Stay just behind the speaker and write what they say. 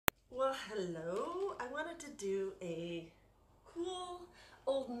Hello. I wanted to do a cool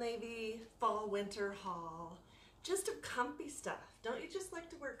Old Navy fall winter haul. Just of comfy stuff. Don't you just like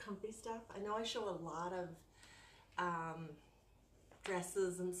to wear comfy stuff? I know I show a lot of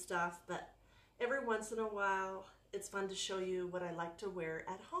dresses and stuff, but every once in a while it's fun to show you what I like to wear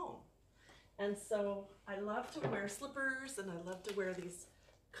at home. And so I love to wear slippers, and I love to wear these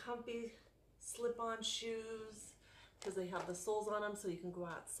comfy slip-on shoes because they have the soles on them so you can go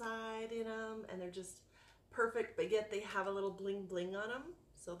outside in them, and they're just perfect, but yet they have a little bling bling on them.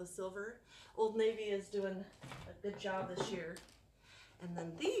 So the silver. Old Navy is doing a good job this year. And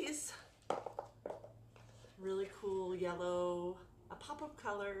then these really cool yellow, a pop of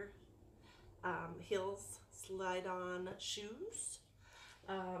color heels, slide on shoes.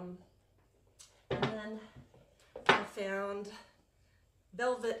 And then I found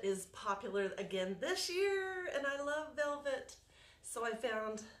velvet is popular again this year, and I love velvet. So I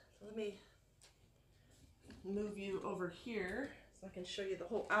found, let me move you over here so I can show you the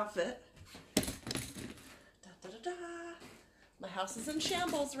whole outfit. Da, da, da, da. My house is in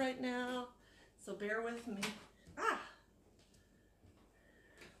shambles right now, so bear with me.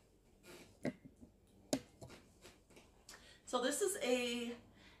 So this is a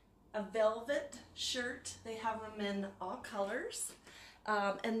velvet shirt. They have them in all colors.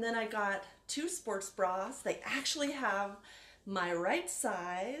 And then I got two sports bras. They actually have my right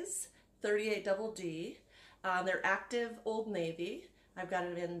size, 38 double D. They're active Old Navy. I've got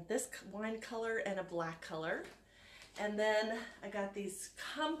it in this wine color and a black color. And then I got these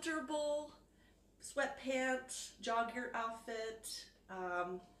comfortable sweatpants, jogger outfit.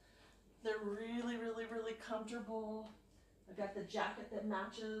 They're really, really, really comfortable. I've got the jacket that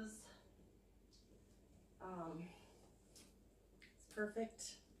matches. It's perfect.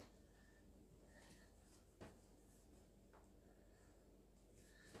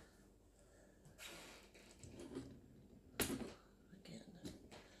 Again,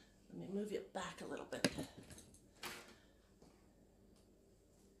 let me move it back a little bit.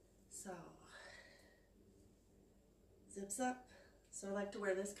 So, zips up. So I like to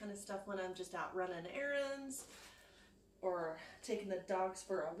wear this kind of stuff when I'm just out running errands or taking the dogs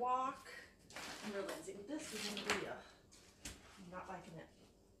for a walk. I'm realizing this is going to be I'm not liking it.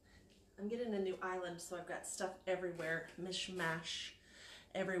 I'm getting a new island, so I've got stuff everywhere, mishmash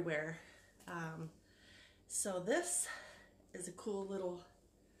everywhere. So this is a cool little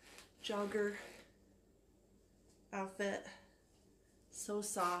jogger outfit. So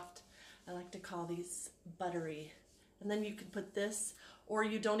soft. I like to call these buttery. And then you can put this, or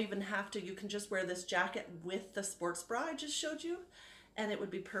you don't even have to. You can just wear this jacket with the sports bra I just showed you, and it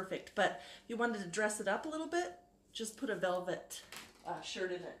would be perfect. But if you wanted to dress it up a little bit, just put a velvet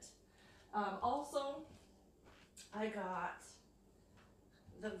shirt in it. Also, I got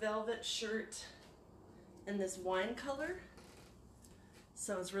the velvet shirt in this wine color.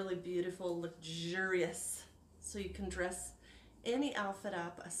 So it's really beautiful, luxurious. So you can dress any outfit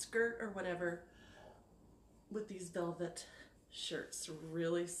up, a skirt or whatever, with these velvet shirts.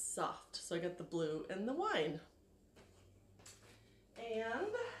 Really soft. So I got the blue and the wine. And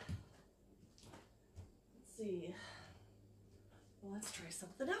let's see. Well, let's try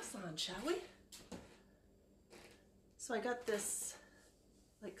something else on, shall we? So I got this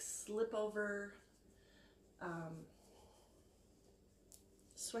like slip over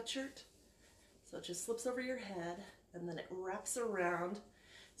sweatshirt. So it just slips over your head and then it wraps around.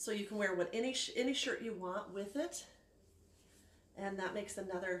 So you can wear any shirt you want with it, and that makes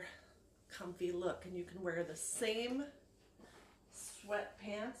another comfy look. And you can wear the same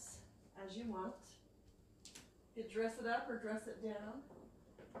sweatpants as you want. You can dress it up or dress it down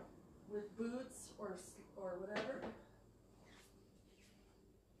with boots or whatever.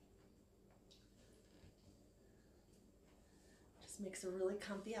 Just makes a really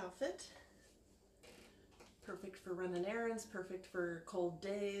comfy outfit. Perfect for running errands, perfect for cold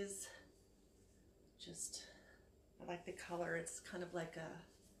days. I like the color. It's kind of like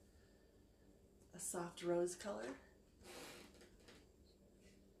a soft rose color.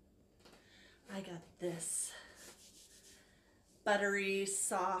 I got this buttery,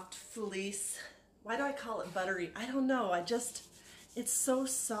 soft fleece. Why do I call it buttery? I don't know. It's so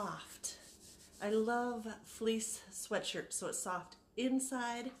soft. I love fleece sweatshirts, so it's soft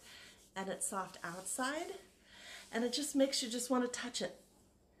inside and it's soft outside. And it just makes you just want to touch it.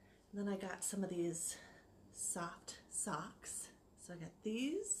 And then I got some of these soft socks. So I got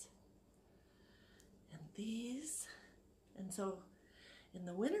these and these. And so in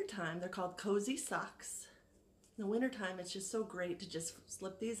the wintertime, they're called cozy socks. In the wintertime, it's just so great to just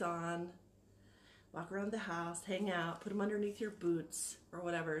slip these on, walk around the house, hang out, put them underneath your boots or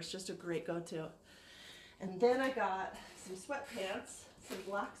whatever. It's just a great go-to. And then I got some sweatpants, some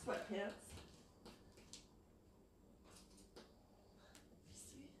black sweatpants.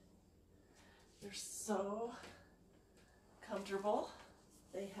 See? They're so comfortable.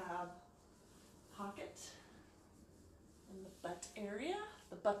 They have pocket in the butt area,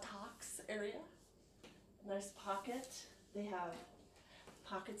 the buttocks area. Nice pocket. They have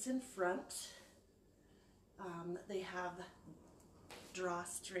pockets in front. They have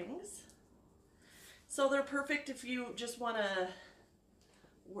drawstrings. So they're perfect if you just want to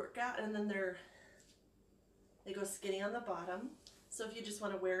work out, and then they go skinny on the bottom. So if you just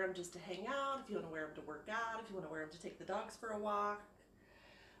want to wear them just to hang out, if you want to wear them to work out, if you want to wear them to take the dogs for a walk,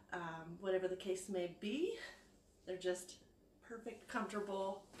 whatever the case may be, they're just perfect,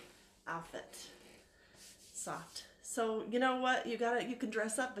 comfortable outfit. Soft. So you know what? You can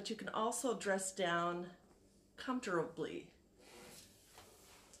dress up, but you can also dress down comfortably.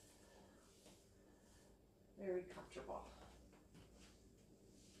 Very comfortable.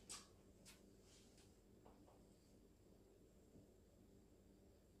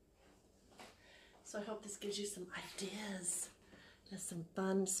 So I hope this gives you some ideas. There's some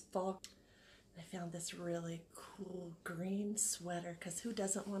fun fall. I found this really cool green sweater, because who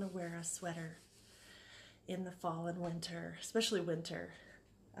doesn't want to wear a sweater in the fall and winter, especially winter.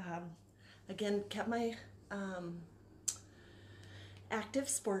 Again, kept my active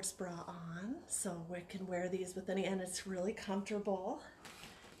sports bra on, so we can wear these with any, and it's really comfortable,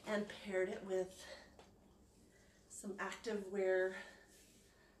 and paired it with some activewear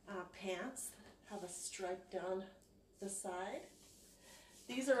pants that have a stripe down the side.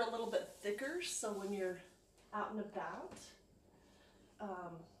 These are a little bit thicker, so when you're out and about,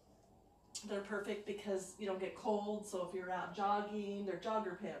 they're perfect because you don't get cold. So if you're out jogging, they're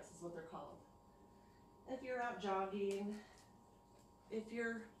jogger pants is what they're called. If you're out jogging, if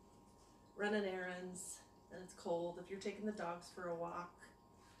you're running errands and it's cold, if you're taking the dogs for a walk,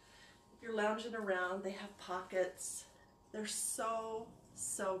 if you're lounging around, they have pockets. They're so,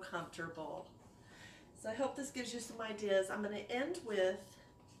 so comfortable. So I hope this gives you some ideas. I'm going to end with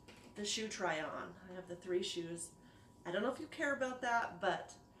the shoe try on. I have the 3 shoes. I don't know if you care about that,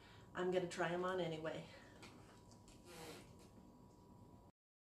 but I'm going to try them on anyway.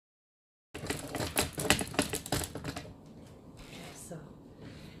 So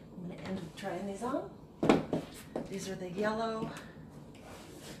I'm going to end with trying these on. These are the yellow.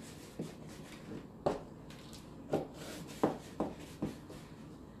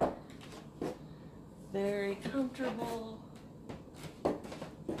 Very comfortable.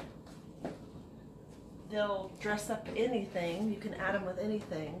 They'll dress up anything. You can add them with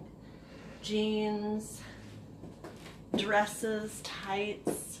anything. Jeans, dresses,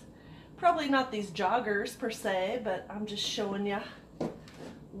 tights. Probably not these joggers per se, but I'm just showing you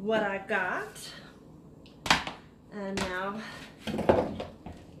what I got. And now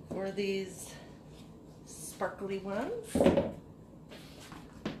for these sparkly ones. Put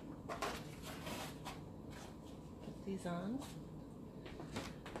these on.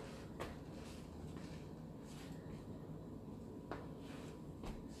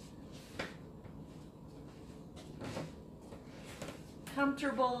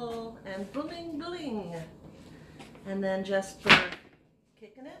 Comfortable and bling bling. And then just for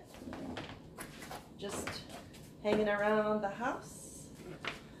kicking it, just hanging around the house,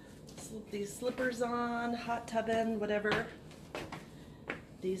 slip these slippers on, hot tubbing, whatever.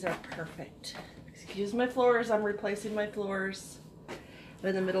 These are perfect. Excuse my floors, I'm replacing my floors. I'm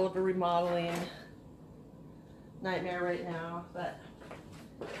in the middle of a remodeling nightmare right now, but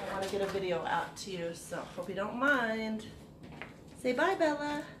I want to get a video out to you, so hope you don't mind. Say bye,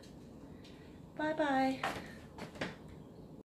 Bella. Bye-bye.